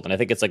in the world, and I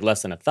think it's like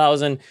less than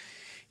 1,000.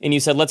 And you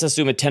said, let's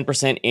assume a 10%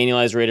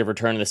 annualized rate of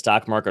return in the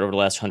stock market over the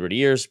last 100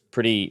 years.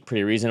 Pretty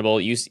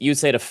reasonable. You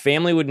said a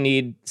family would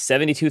need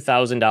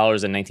 $72,000 in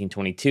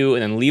 1922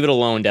 and then leave it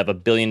alone to have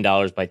 $1 billion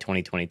by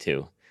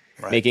 2022.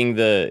 Right. Making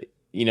the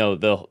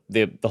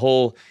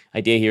whole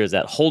idea here is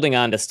that holding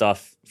on to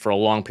stuff for a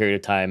long period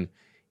of time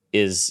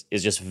is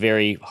just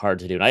very hard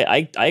to do. And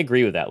I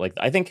agree with that. Like,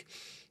 I think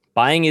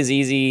buying is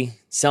easy,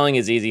 selling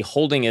is easy,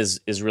 holding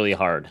is really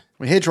hard.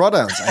 We hate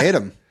drawdowns. I hate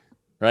them.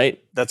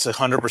 Right? That's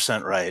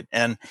 100% right.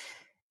 And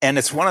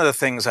it's one of the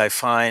things I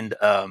find,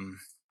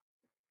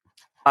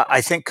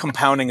 I think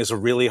compounding is a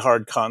really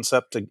hard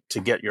concept to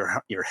get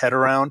your head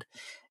around.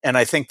 And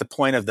I think the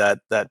point of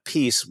that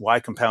piece, why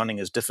compounding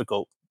is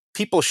difficult,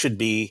 people should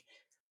be,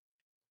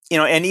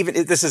 and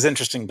even this is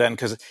interesting, Ben,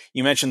 because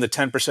you mentioned the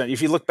 10%.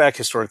 If you look back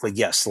historically,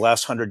 yes, the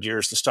last 100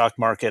 years, the stock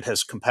market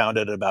has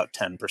compounded at about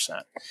 10%.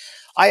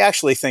 I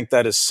actually think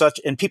that is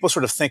and people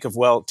sort of think of,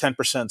 well,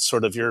 10%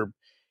 sort of your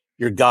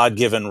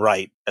God-given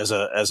right as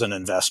an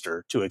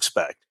investor to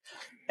expect.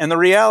 And the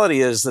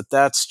reality is that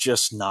that's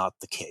just not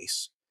the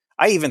case.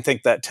 I even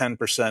think that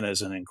 10%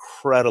 is an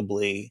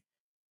incredibly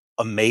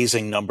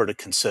amazing number to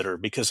consider,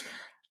 because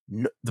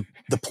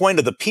the point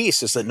of the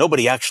piece is that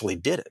nobody actually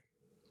did it.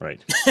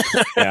 Right.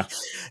 Yeah.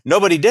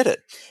 Nobody did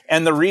it.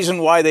 And the reason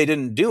why they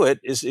didn't do it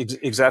is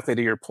exactly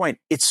to your point.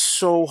 It's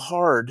so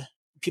hard.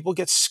 People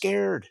get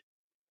scared.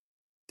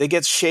 They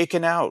get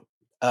shaken out.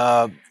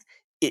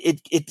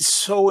 It's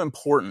so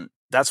important.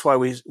 That's why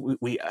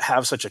we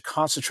have such a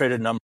concentrated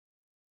number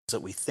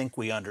that we think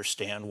we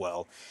understand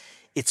well.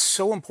 It's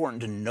so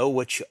important to know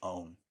what you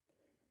own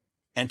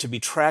and to be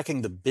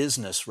tracking the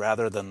business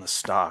rather than the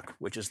stock,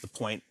 which is the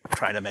point I'm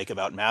trying to make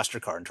about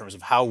MasterCard in terms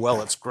of how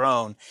well it's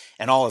grown,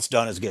 and all it's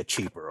done is get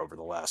cheaper over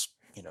the last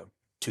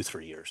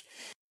 2-3 years.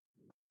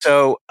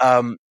 So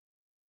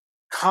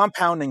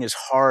compounding is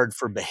hard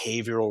for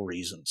behavioral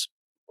reasons.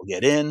 People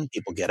get in,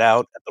 people get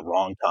out at the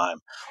wrong time.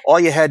 All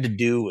you had to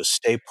do was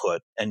stay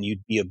put, and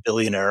you'd be a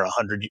billionaire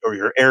or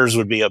your heirs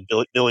would be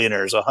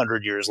billionaires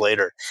 100 years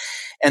later.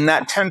 And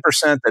that 10%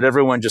 that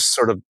everyone just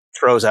sort of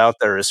throws out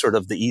there as sort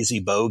of the easy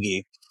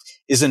bogey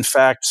is in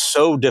fact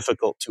so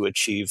difficult to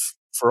achieve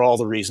for all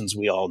the reasons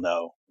we all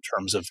know, in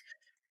terms of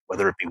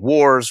whether it be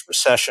wars,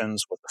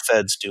 recessions, what the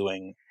Fed's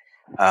doing.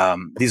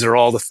 These are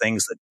all the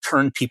things that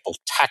turn people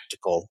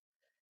tactical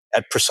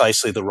at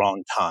precisely the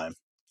wrong time.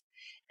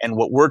 And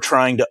what we're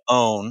trying to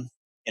own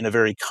in a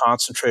very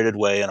concentrated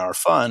way in our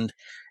fund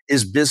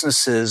is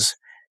businesses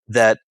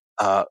that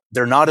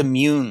they're not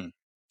immune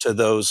to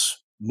those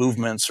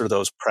movements or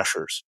those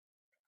pressures,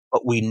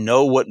 but we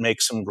know what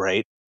makes them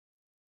great.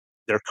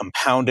 They're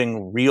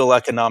compounding real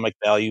economic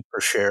value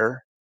per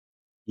share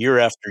year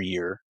after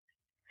year.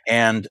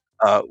 And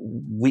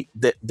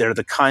they're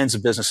the kinds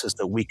of businesses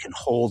that we can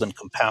hold and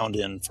compound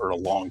in for a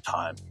long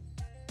time.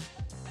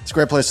 It's a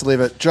great place to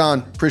leave it. John,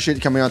 appreciate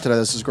you coming on today.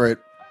 This is great.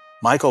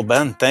 Michael,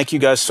 Ben, thank you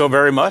guys so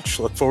very much.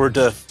 Look forward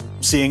to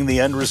seeing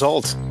the end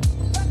results.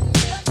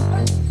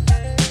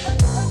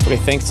 Okay,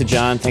 thanks to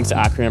John. Thanks to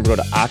Acri. Remember,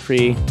 go to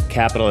Acri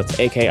Capital. It's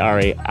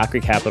AKRA,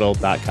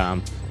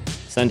 acricapital.com.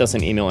 Send us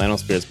an email,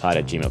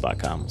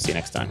 animalspiritspod@gmail.com. See you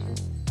next time.